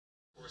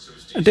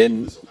I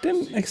didn't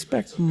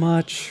expect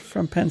much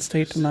from Penn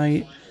State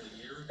tonight.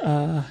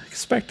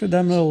 Expected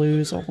them to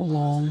lose all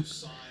along.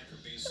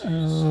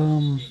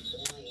 Um,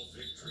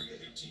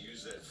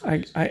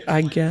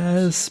 I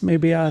guess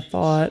maybe I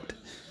thought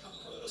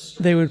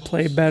they would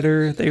play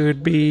better. They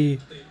would be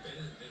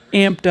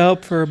amped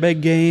up for a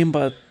big game,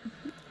 but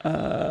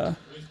that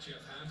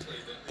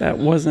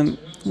wasn't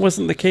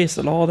the case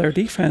at all. Their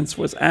defense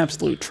was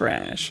absolute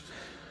trash,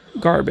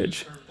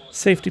 garbage.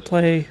 Safety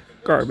play,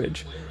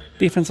 garbage.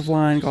 Defensive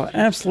line got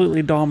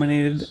absolutely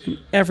dominated in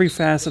every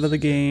facet of the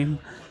game.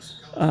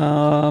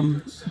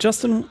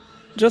 Justin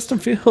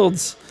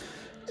Fields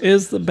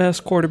is the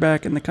best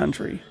quarterback in the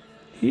country.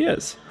 He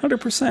is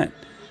 100%,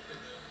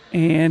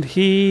 and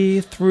he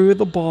threw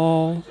the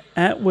ball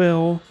at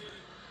will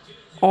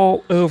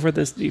all over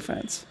this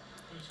defense.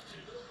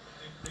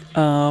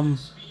 Penn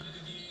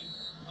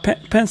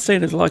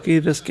State is lucky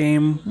this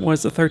game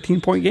was a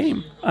 13-point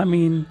game. I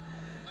mean,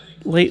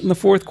 late in the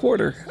fourth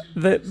quarter.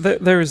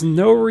 There is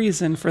no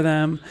reason for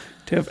them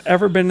to have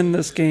ever been in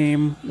this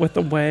game with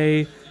the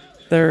way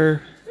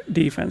their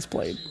defense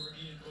played.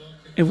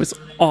 It was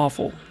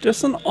awful.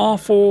 Just an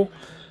awful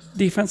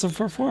defensive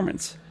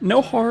performance.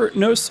 No heart,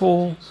 no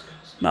soul,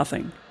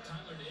 nothing.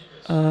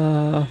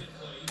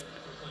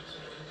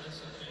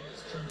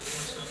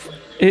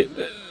 It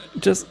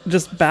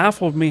just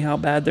baffled me how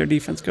bad their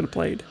defense could have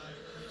played.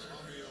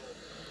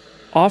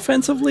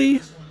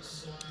 Offensively,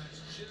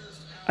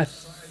 I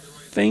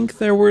think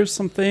there were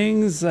some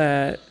things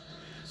that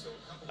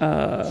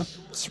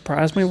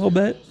surprised me a little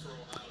bit.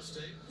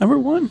 Number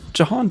one,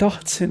 Jahan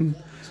Dotson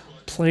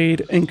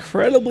played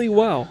incredibly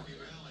well.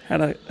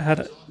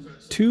 Had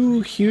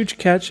two huge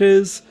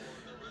catches,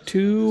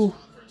 three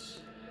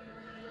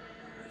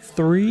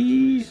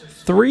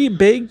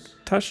big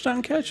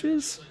touchdown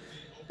catches.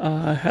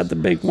 Had the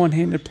big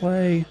one-handed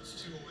play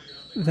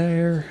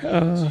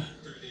there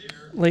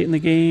late in the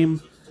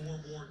game.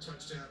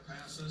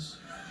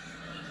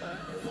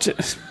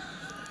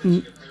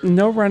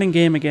 No running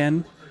game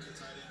again.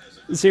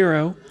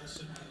 0.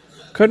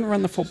 Couldn't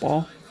run the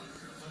football.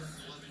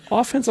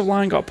 Offensive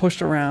line got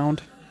pushed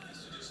around.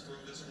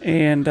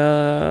 And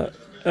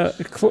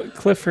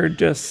Clifford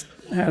just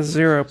has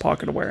 0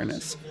 pocket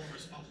awareness.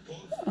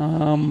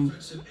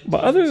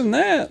 But other than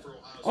that,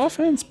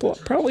 offense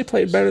probably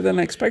played better than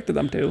I expected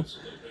them to.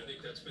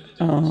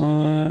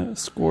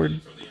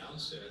 Scored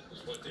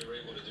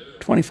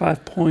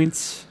 25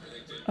 points.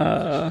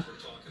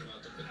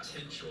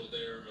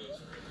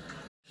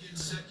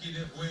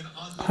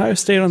 Ohio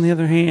State, on the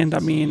other hand, I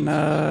mean,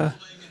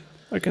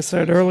 like I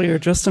said earlier,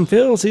 Justin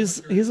Fields,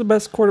 he's the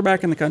best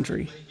quarterback in the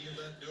country.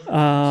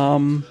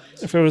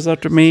 If it was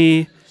up to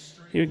me,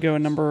 he would go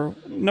number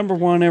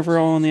 1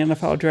 overall in the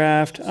NFL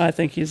draft. I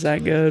think he's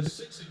that good.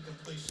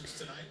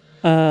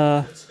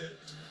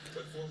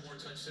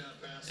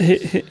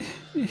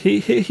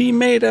 He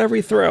made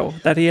every throw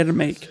that he had to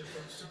make.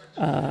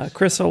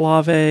 Chris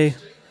Olave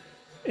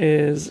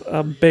is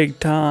a big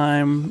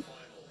time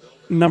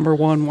number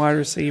 1 wide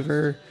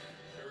receiver.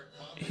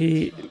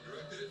 He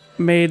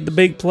made the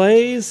big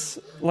plays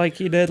like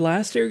he did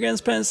last year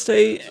against Penn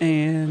State,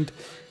 and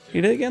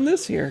he did again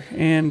this year.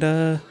 And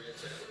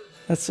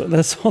that's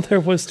all there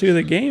was to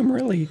the game,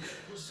 really.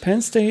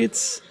 Penn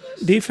State's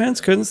defense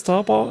couldn't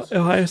stop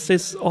Ohio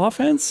State's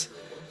offense.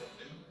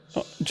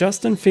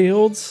 Justin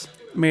Fields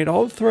made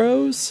all the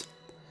throws.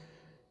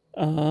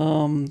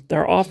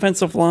 Their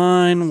offensive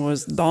line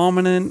was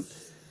dominant.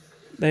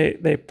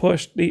 They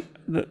pushed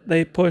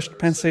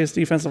Penn State's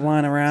defensive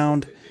line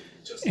around,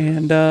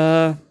 and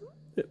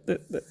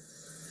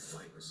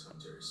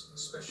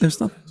there's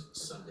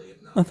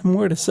nothing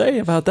more to say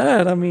about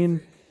that. I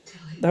mean,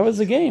 that was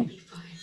the game.